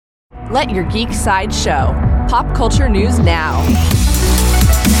Let your geek side show. Pop culture news now.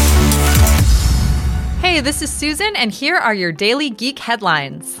 Hey, this is Susan, and here are your daily geek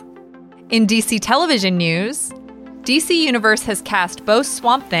headlines. In DC television news, DC Universe has cast both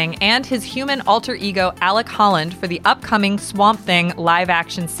Swamp Thing and his human alter ego Alec Holland for the upcoming Swamp Thing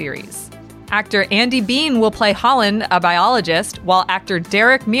live-action series. Actor Andy Bean will play Holland, a biologist, while actor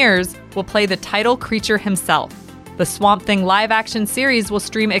Derek Mears will play the title creature himself. The Swamp Thing live-action series will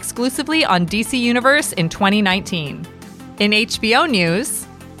stream exclusively on DC Universe in 2019. In HBO news,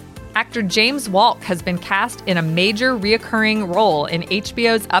 actor James Walk has been cast in a major reoccurring role in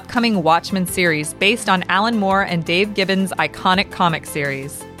HBO's upcoming Watchmen series based on Alan Moore and Dave Gibbons' iconic comic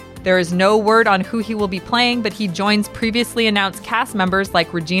series. There is no word on who he will be playing, but he joins previously announced cast members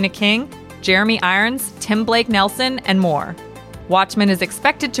like Regina King, Jeremy Irons, Tim Blake Nelson, and more. Watchmen is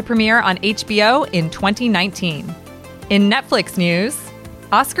expected to premiere on HBO in 2019. In Netflix news,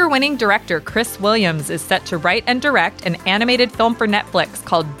 Oscar-winning director Chris Williams is set to write and direct an animated film for Netflix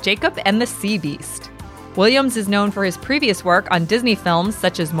called Jacob and the Sea Beast. Williams is known for his previous work on Disney films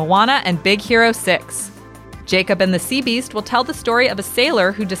such as Moana and Big Hero 6. Jacob and the Sea Beast will tell the story of a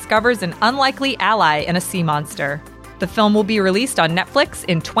sailor who discovers an unlikely ally in a sea monster. The film will be released on Netflix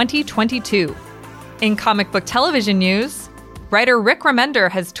in 2022. In comic book television news, writer Rick Remender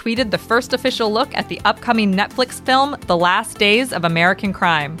has tweeted the first official look at the upcoming Netflix film The Last Days of American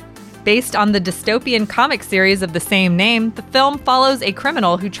Crime. Based on the dystopian comic series of the same name, the film follows a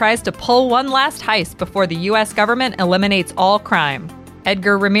criminal who tries to pull one last heist before the U.S. government eliminates all crime.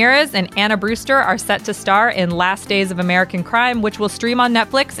 Edgar Ramirez and Anna Brewster are set to star in Last Days of American Crime, which will stream on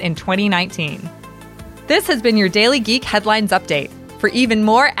Netflix in 2019. This has been your Daily Geek Headlines Update. For even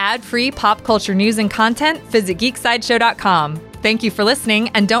more ad-free pop culture news and content, visit geeksideshow.com. Thank you for listening,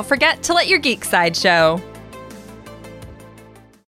 and don't forget to let your geek side show.